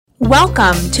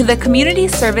Welcome to the Community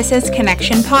Services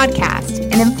Connection Podcast,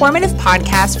 an informative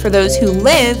podcast for those who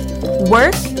live,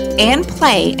 work, and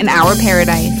play in our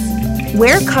paradise.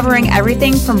 We're covering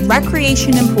everything from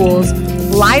recreation and pools,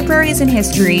 libraries and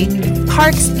history,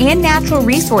 parks and natural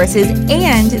resources,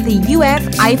 and the UF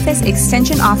IFAS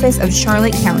Extension Office of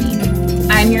Charlotte County.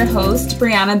 I'm your host,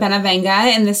 Breanna Benavenga,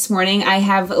 and this morning I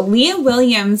have Leah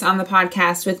Williams on the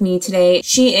podcast with me today.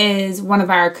 She is one of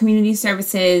our community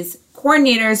services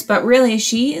coordinators, but really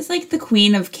she is like the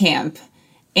queen of camp,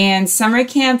 and summer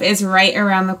camp is right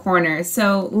around the corner.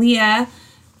 So Leah,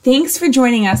 thanks for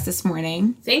joining us this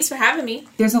morning. Thanks for having me.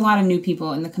 There's a lot of new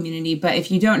people in the community, but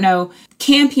if you don't know,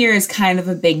 camp here is kind of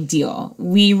a big deal.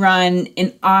 We run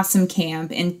an awesome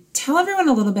camp, and tell everyone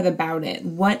a little bit about it.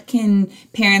 What can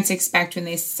parents expect when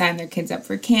they sign their kids up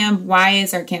for camp? Why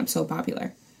is our camp so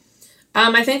popular?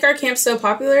 I think our camp's so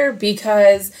popular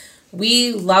because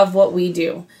we love what we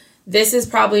do. This is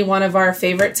probably one of our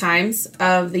favorite times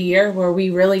of the year where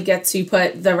we really get to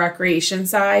put the recreation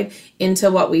side into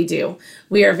what we do.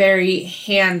 We are very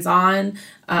hands-on.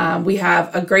 We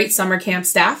have a great summer camp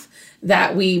staff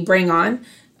that we bring on.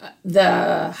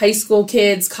 The high school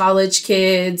kids, college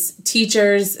kids,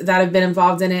 teachers that have been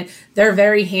involved in it, they're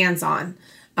very hands-on.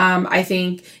 I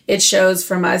think it shows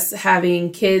from us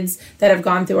having kids that have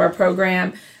gone through our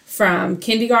program from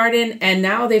kindergarten, and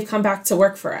now they've come back to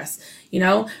work for us. You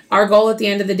know, our goal at the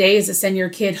end of the day is to send your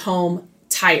kid home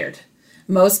tired.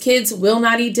 Most kids will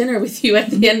not eat dinner with you at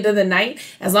the end of the night.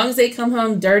 As long as they come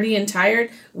home dirty and tired,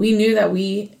 we knew that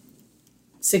we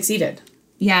succeeded.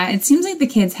 Yeah, it seems like the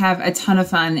kids have a ton of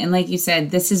fun. And like you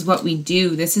said, this is what we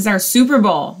do. This is our Super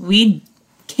Bowl.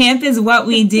 Camp is what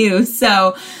we do.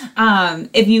 So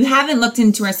if you haven't looked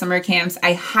into our summer camps,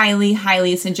 I highly,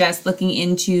 highly suggest looking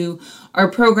into our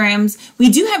programs. We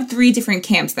do have 3 different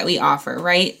camps that we offer,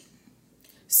 right?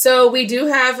 So we do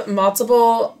have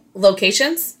multiple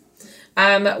locations.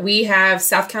 We have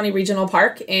South County Regional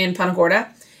Park in Punta Gorda.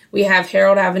 We have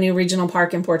Harold Avenue Regional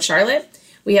Park in Port Charlotte.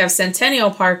 We have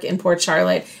Centennial Park in Port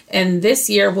Charlotte. And this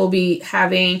year we'll be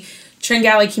having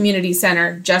Tringali Community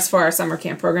Center just for our summer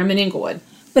camp program in Inglewood.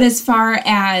 But as far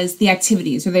as the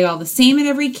activities, are they all the same at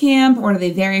every camp, or do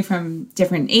they vary from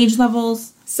different age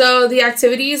levels? So the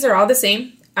activities are all the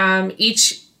same.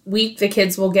 Each week the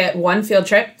kids will get one field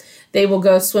trip. They will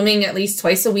go swimming at least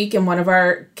twice a week in one of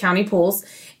our county pools.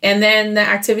 And then the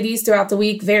activities throughout the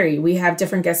week vary. We have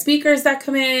different guest speakers that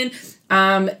come in.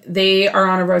 They are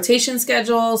on a rotation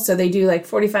schedule. So they do like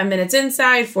 45 minutes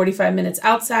inside, 45 minutes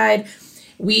outside.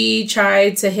 We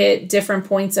try to hit different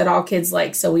points that all kids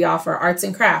like. So we offer arts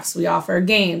and crafts. We offer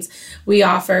games. We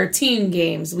offer team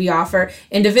games. We offer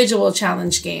individual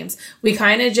challenge games. We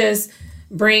kind of just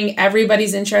bring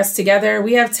everybody's interests together.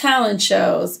 We have talent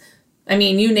shows. I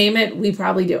mean, you name it, we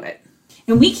probably do it.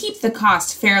 And we keep the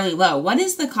cost fairly low. What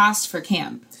is the cost for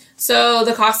camp? So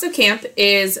the cost of camp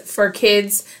is for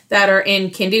kids that are in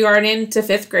kindergarten to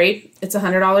 5th grade, it's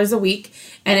 $100 a week.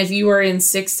 And if you are in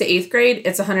 6th to 8th grade,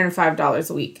 it's $105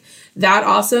 a week. That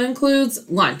also includes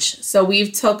lunch. So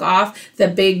we've took off the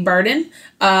big burden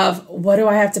of, what do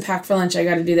I have to pack for lunch? I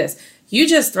got to do this. You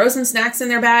just throw some snacks in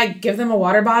their bag, give them a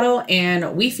water bottle,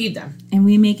 and we feed them. And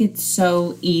we make it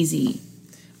so easy.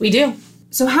 We do.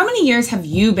 So how many years have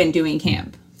you been doing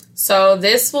camp? So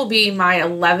this will be my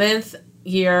 11th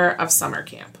year of summer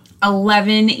camp.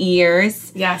 11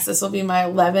 years? Yes, this will be my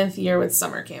 11th year with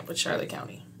summer camp with Charlotte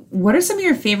County. What are some of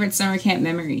your favorite summer camp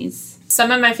memories?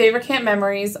 Some of my favorite camp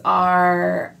memories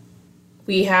are,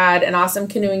 we had an awesome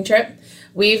canoeing trip.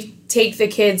 We've taken the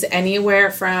kids anywhere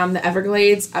from the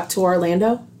Everglades up to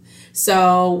Orlando.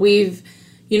 So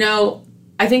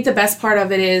I think the best part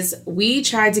of it is we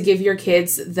tried to give your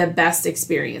kids the best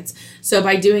experience. So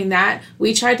by doing that,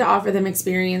 we tried to offer them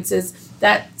experiences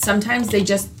that sometimes they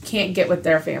just can't get with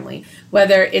their family.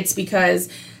 Whether it's because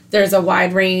there's a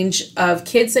wide range of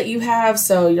kids that you have,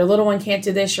 so your little one can't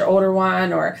do this, your older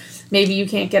one, or maybe you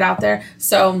can't get out there.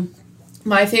 So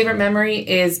my favorite memory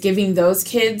is giving those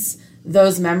kids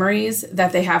those memories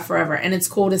that they have forever. And it's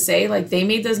cool to say, like, they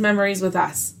made those memories with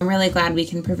us. I'm really glad we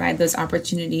can provide those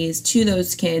opportunities to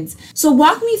those kids. So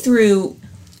walk me through,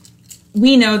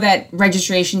 we know that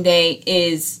registration day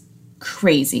is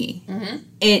crazy. Mm-hmm.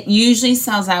 It usually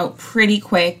sells out pretty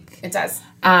quick. It does.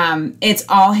 It's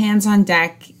all hands on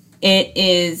deck.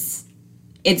 It's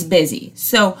busy.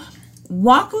 So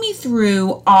walk me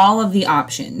through all of the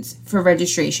options for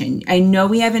registration. I know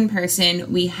we have in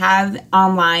person, we have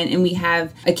online, and we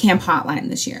have a camp hotline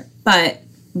this year. But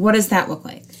what does that look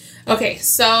like? Okay,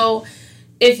 so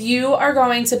if you are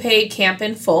going to pay camp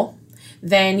in full,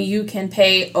 then you can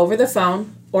pay over the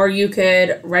phone or you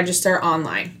could register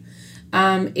online.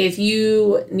 If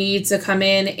you need to come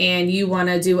in and you want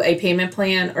to do a payment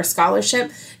plan or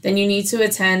scholarship, then you need to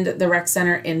attend the rec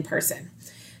center in person.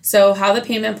 So how the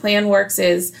payment plan works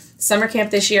is summer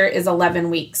camp this year is 11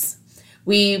 weeks.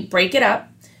 We break it up.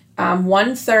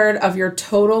 1/3 of your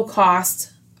total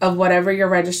cost of whatever you're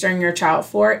registering your child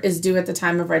for is due at the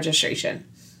time of registration,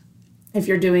 if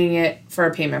you're doing it for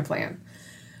a payment plan.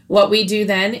 What we do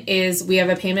then is we have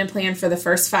a payment plan for the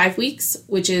first 5 weeks,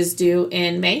 which is due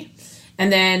in May,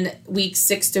 and then weeks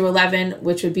 6 through 11,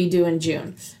 which would be due in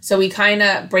June. So we kind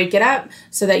of break it up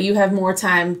so that you have more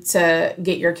time to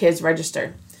get your kids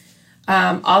registered.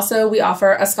 Also, we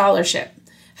offer a scholarship.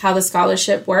 How the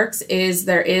scholarship works is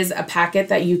there is a packet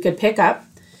that you could pick up.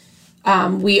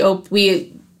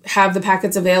 We have the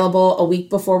packets available a week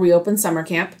before we open summer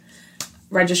camp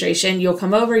registration. You'll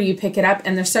come over, you pick it up,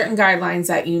 and there's certain guidelines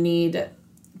that you need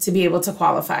to be able to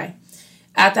qualify.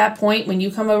 At that point, when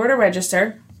you come over to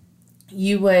register,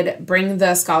 you would bring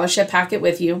the scholarship packet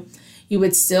with you. You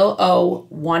would still owe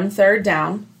 1/3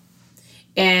 down.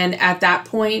 And at that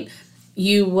point,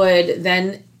 you would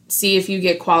then see if you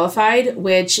get qualified,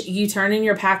 which you turn in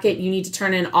your packet. You need to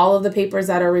turn in all of the papers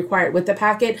that are required with the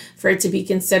packet for it to be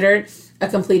considered a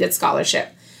completed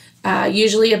scholarship.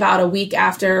 Usually about a week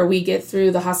after we get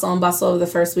through the hustle and bustle of the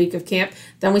first week of camp,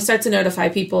 then we start to notify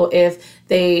people if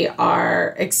they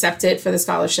are accepted for the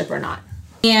scholarship or not.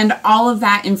 And all of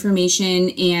that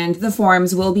information and the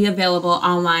forms will be available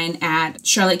online at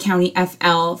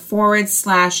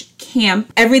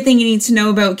charlottecountyfl/camp. Everything you need to know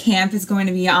about camp is going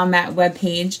to be on that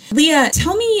webpage. Leah,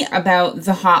 tell me about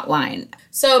the hotline.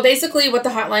 So basically what the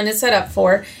hotline is set up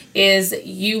for is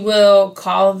you will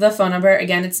call the phone number.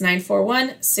 Again, it's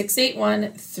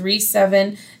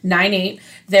 941-681-3798.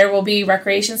 There will be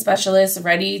recreation specialists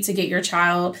ready to get your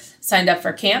child signed up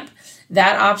for camp.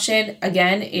 That option,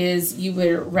 again, is you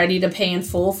were ready to pay in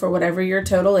full for whatever your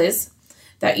total is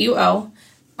that you owe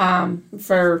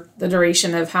for the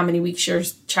duration of how many weeks your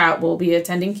child will be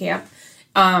attending camp.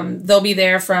 They'll be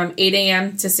there from 8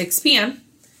 a.m. to 6 p.m.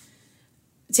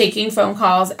 taking phone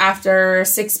calls after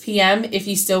 6 p.m. If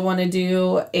you still want to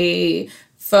do a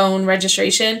phone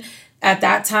registration, at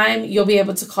that time, you'll be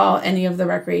able to call any of the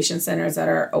recreation centers that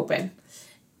are open.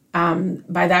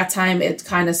 By that time, it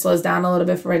kind of slows down a little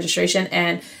bit for registration,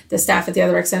 and the staff at the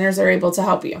other rec centers are able to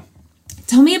help you.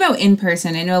 Tell me about in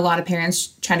person. I know a lot of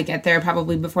parents try to get there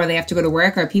probably before they have to go to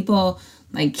work. Are people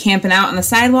like camping out on the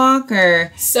sidewalk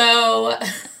or? So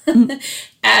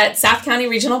at South County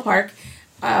Regional Park,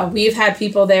 we've had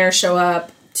people there show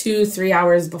up 2-3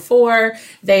 hours before.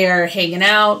 They are hanging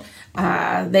out.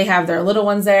 They have their little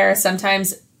ones there.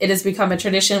 Sometimes it has become a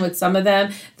tradition with some of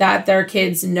them that their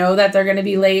kids know that they're going to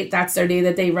be late. That's their day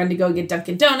that they run to go get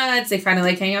Dunkin' Donuts. They kind of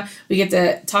like hang out. We get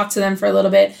to talk to them for a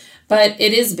little bit, but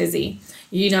it is busy.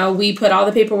 You know, we put all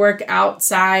the paperwork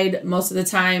outside most of the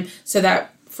time so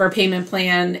that for a payment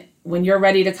plan, when you're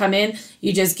ready to come in,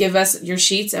 you just give us your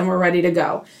sheets and we're ready to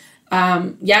go.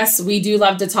 Yes, we do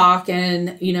love to talk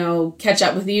and, you know, catch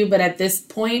up with you. But at this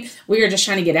point, we are just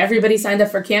trying to get everybody signed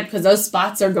up for camp because those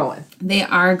spots are going. They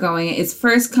are going. It's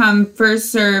first come,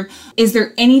 first serve. Is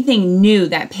there anything new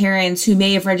that parents who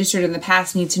may have registered in the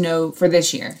past need to know for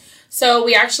this year? So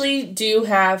we actually do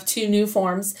have 2 new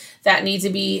forms that need to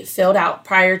be filled out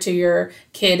prior to your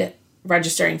kid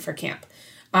registering for camp.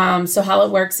 So how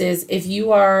it works is if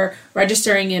you are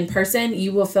registering in person,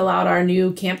 you will fill out our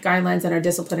new camp guidelines and our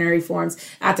disciplinary forms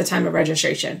at the time of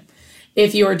registration.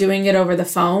 If you are doing it over the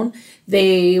phone,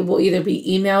 they will either be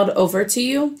emailed over to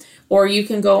you, or you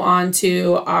can go on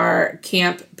to our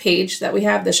camp page that we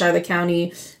have, the Charlotte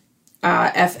County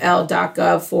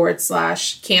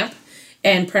fl.gov/camp,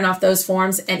 and print off those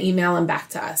forms and email them back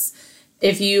to us.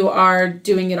 If you are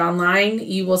doing it online,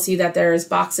 you will see that there's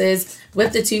boxes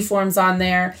with the 2 forms on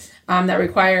there that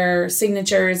require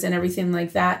signatures and everything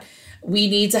like that. We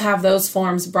need to have those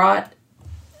forms brought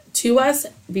to us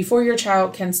before your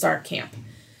child can start camp.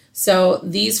 So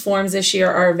these forms this year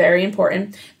are very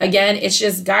important. Again, it's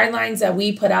just guidelines that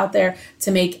we put out there to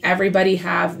make everybody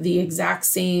have the exact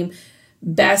same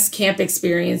best camp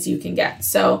experience you can get.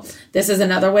 So this is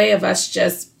another way of us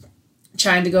just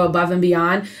trying to go above and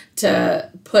beyond to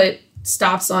put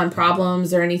stops on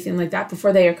problems or anything like that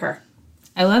before they occur.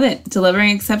 I love it. Delivering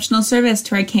exceptional service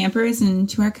to our campers and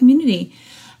to our community.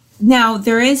 Now,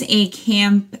 there is a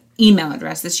camp email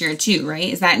address this year too,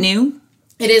 right? Is that new?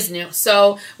 It is new.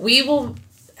 So we will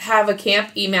have a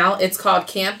camp email. It's called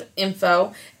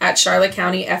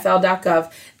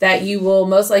campinfo@charlottecountyfl.gov that you will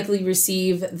most likely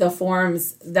receive the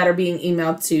forms that are being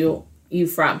emailed to you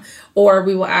from, or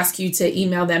we will ask you to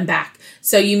email them back.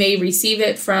 So you may receive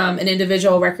it from an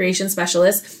individual recreation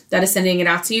specialist that is sending it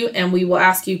out to you, and we will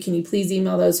ask you, can you please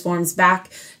email those forms back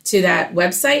to that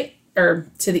website or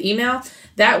to the email?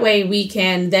 That way we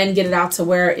can then get it out to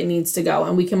where it needs to go,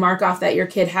 and we can mark off that your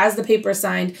kid has the paper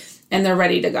signed and they're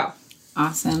ready to go.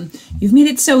 Awesome. You've made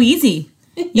it so easy.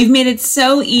 You've made it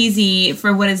so easy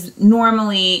for what is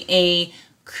normally a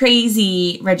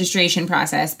crazy registration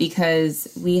process, because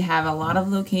we have a lot of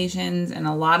locations and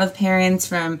a lot of parents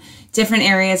from different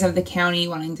areas of the county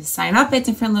wanting to sign up at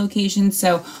different locations.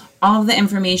 So all of the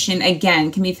information,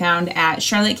 again, can be found at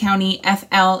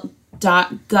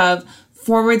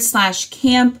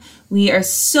charlottecountyfl.gov/camp. We are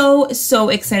so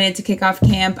excited to kick off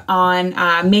camp on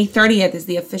May 30th is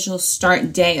the official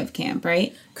start day of camp,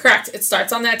 right? Correct. It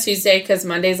starts on that Tuesday because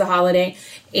Monday's a holiday,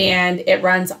 and it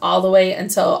runs all the way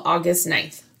until August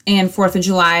 9th. And 4th of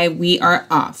July, we are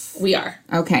off. We are.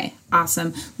 Okay,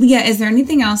 awesome. Leah, is there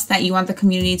anything else that you want the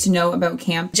community to know about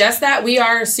camp? Just that we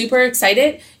are super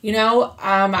excited.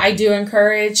 I do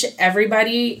encourage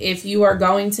everybody, if you are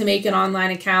going to make an online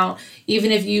account,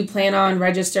 even if you plan on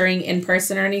registering in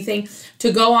person or anything,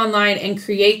 to go online and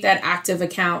create that active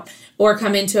account or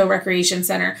come into a recreation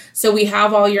center. So we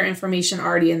have all your information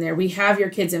already in there. We have your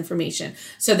kids' information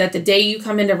so that the day you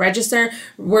come in to register,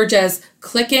 we're just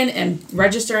clicking and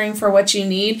registering for what you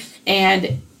need,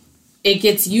 and it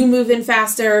gets you moving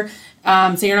faster.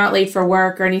 So you're not late for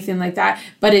work or anything like that,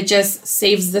 but it just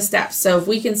saves the steps. So if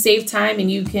we can save time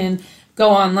and you can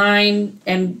go online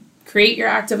and create your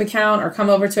active account or come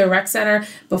over to a rec center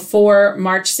before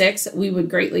March 6th, we would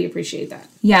greatly appreciate that.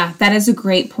 Yeah, that is a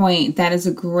great point. That is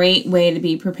a great way to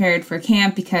be prepared for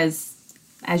camp because,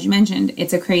 as you mentioned,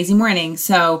 it's a crazy morning.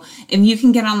 So if you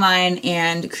can get online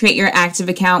and create your active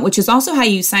account, which is also how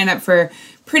you sign up for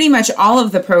pretty much all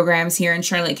of the programs here in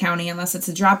Charlotte County, unless it's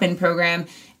a drop-in program,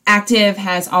 Active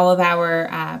has all of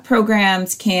our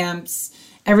programs, camps,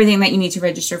 everything that you need to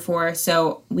register for.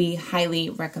 So we highly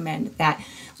recommend that.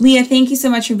 Leah, thank you so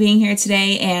much for being here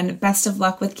today, and best of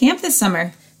luck with camp this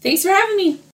summer. Thanks for having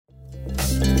me.